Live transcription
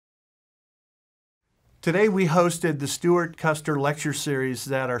Today we hosted the Stuart Custer Lecture Series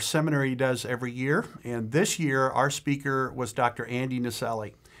that our seminary does every year. And this year our speaker was Dr. Andy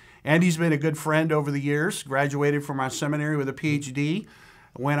Naselli. Andy's been a good friend over the years, graduated from our seminary with a PhD,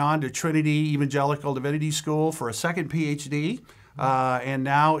 went on to Trinity Evangelical Divinity School for a second PhD, and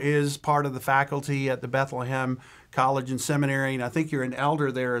now is part of the faculty at the Bethlehem College and Seminary, and I think you're an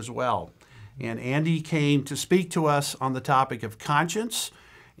elder there as well. And Andy came to speak to us on the topic of conscience,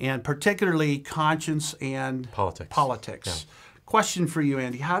 and particularly conscience and politics. Yeah. Question for you,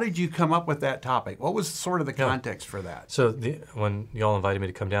 Andy. How did you come up with that topic? What was sort of the context for that? So when y'all invited me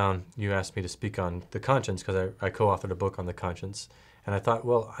to come down, you asked me to speak on the conscience because I co-authored a book on the conscience. And I thought,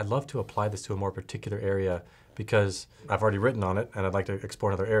 well, I'd love to apply this to a more particular area because I've already written on it and I'd like to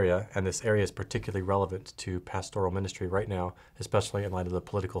explore another area. And this area is particularly relevant to pastoral ministry right now, especially in light of the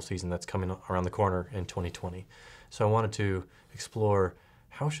political season that's coming around the corner in 2020. So I wanted to explore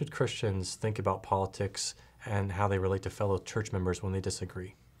how should Christians think about politics and how they relate to fellow church members when they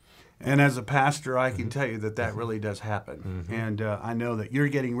disagree. And as a pastor, I can tell you that really does happen. And I know that you're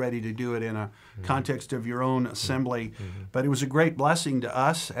getting ready to do it in a context of your own assembly. But it was a great blessing to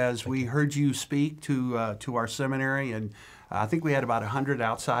us as we heard you speak to our seminary. And I think we had about 100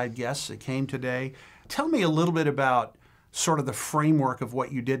 outside guests that came today. Tell me a little bit about sort of the framework of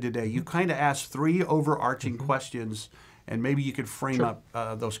what you did today. You kind of asked three overarching questions, and maybe you could frame up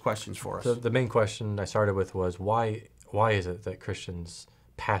those questions for us. The main question I started with was why is it that Christians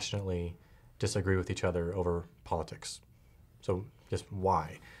passionately disagree with each other over politics? So just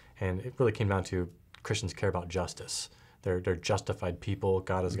why? And it really came down to Christians care about justice. They're justified people.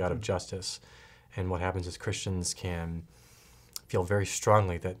 God is God of justice. And what happens is Christians can feel very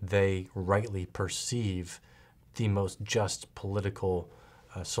strongly that they rightly perceive the most just political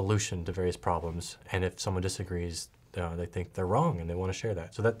solution to various problems. And if someone disagrees, they think they're wrong and they want to share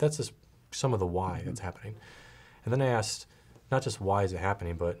that. So that's just some of the why that's happening. And then I asked, not just why is it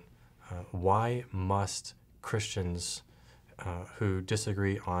happening, but why must Christians who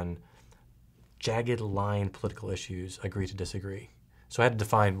disagree on jagged line political issues agree to disagree? So I had to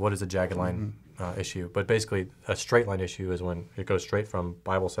define what is a jagged line issue. But basically, a straight line issue is when it goes straight from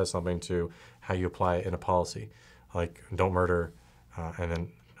Bible says something to how you apply it in a policy, like don't murder, and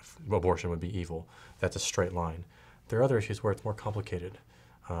then abortion would be evil. That's a straight line. There are other issues where it's more complicated,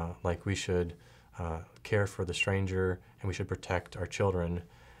 like we should care for the stranger and we should protect our children.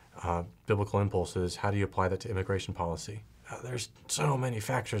 Biblical impulses, how do you apply that to immigration policy? There's so many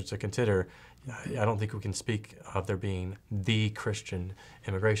factors to consider. I don't think we can speak of there being the Christian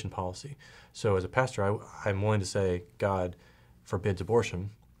immigration policy. So as a pastor, I'm willing to say God forbids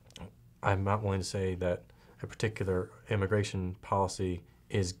abortion. I'm not willing to say that a particular immigration policy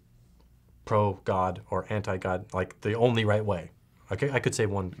is pro-God or anti-God, like the only right way. Okay, I could say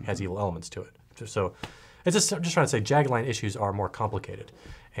one has evil elements to it. So I'm just trying to say jagged line issues are more complicated,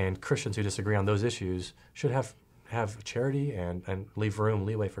 and Christians who disagree on those issues should have charity and leave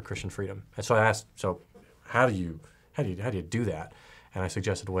leeway for Christian freedom. And so I asked, so how do you do that? And I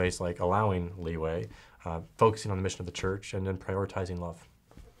suggested ways like allowing leeway, focusing on the mission of the church, and then prioritizing love.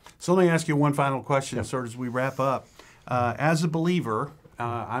 So let me ask you one final question, sort of as we wrap up. As a believer,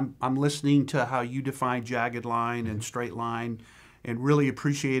 I'm listening to how you define jagged line and straight line, and really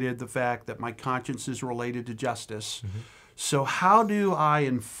appreciated the fact that my conscience is related to justice. So how do I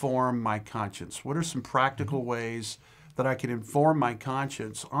inform my conscience? What are some practical ways that I can inform my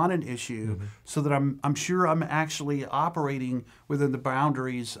conscience on an issue so that I'm sure I'm actually operating within the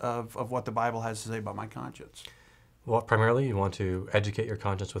boundaries of what the Bible has to say about my conscience? Well, primarily you want to educate your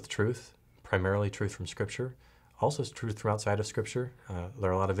conscience with truth, primarily truth from Scripture. Also truth from outside of Scripture. There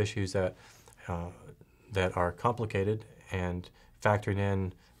are a lot of issues that are complicated, and factoring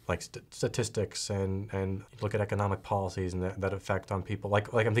in like statistics and look at economic policies and that effect on people.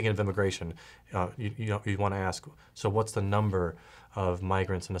 Like I'm thinking of immigration. You want to ask, so what's the number of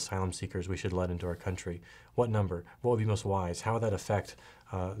migrants and asylum seekers we should let into our country? What number? What would be most wise? How would that affect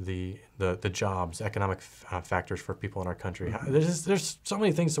the jobs, economic factors for people in our country? There's so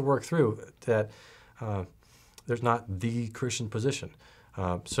many things to work through that there's not the Christian position.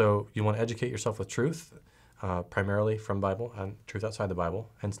 So you want to educate yourself with truth, primarily from Bible and truth outside the Bible,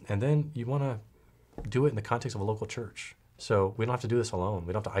 and then you want to do it in the context of a local church. So we don't have to do this alone.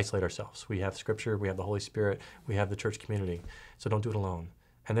 We don't have to isolate ourselves. We have Scripture, we have the Holy Spirit, we have the church community. So don't do it alone.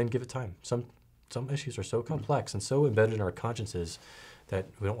 And then give it time. Some issues are so complex and so embedded in our consciences that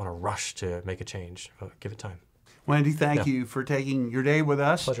we don't want to rush to make a change. Give it time. Wendy, thank you for taking your day with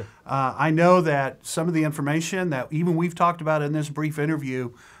us. Pleasure. I know that some of the information that even we've talked about in this brief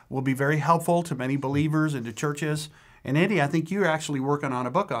interview will be very helpful to many believers and to churches. And Andy, I think you're actually working on a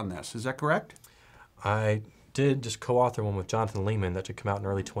book on this. Is that correct? I did just co-author one with Jonathan Lehman that should come out in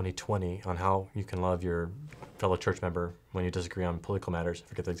early 2020 on how you can love your fellow church member when you disagree on political matters. I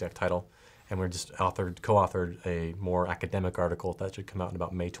forget the exact title. And we're just co-authored a more academic article that should come out in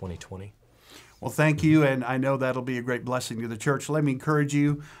about May 2020. Well, thank you, and I know that'll be a great blessing to the church. Let me encourage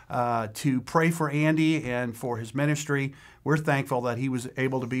you to pray for Andy and for his ministry. We're thankful that he was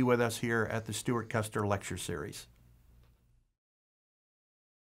able to be with us here at the Stuart Custer Lecture Series.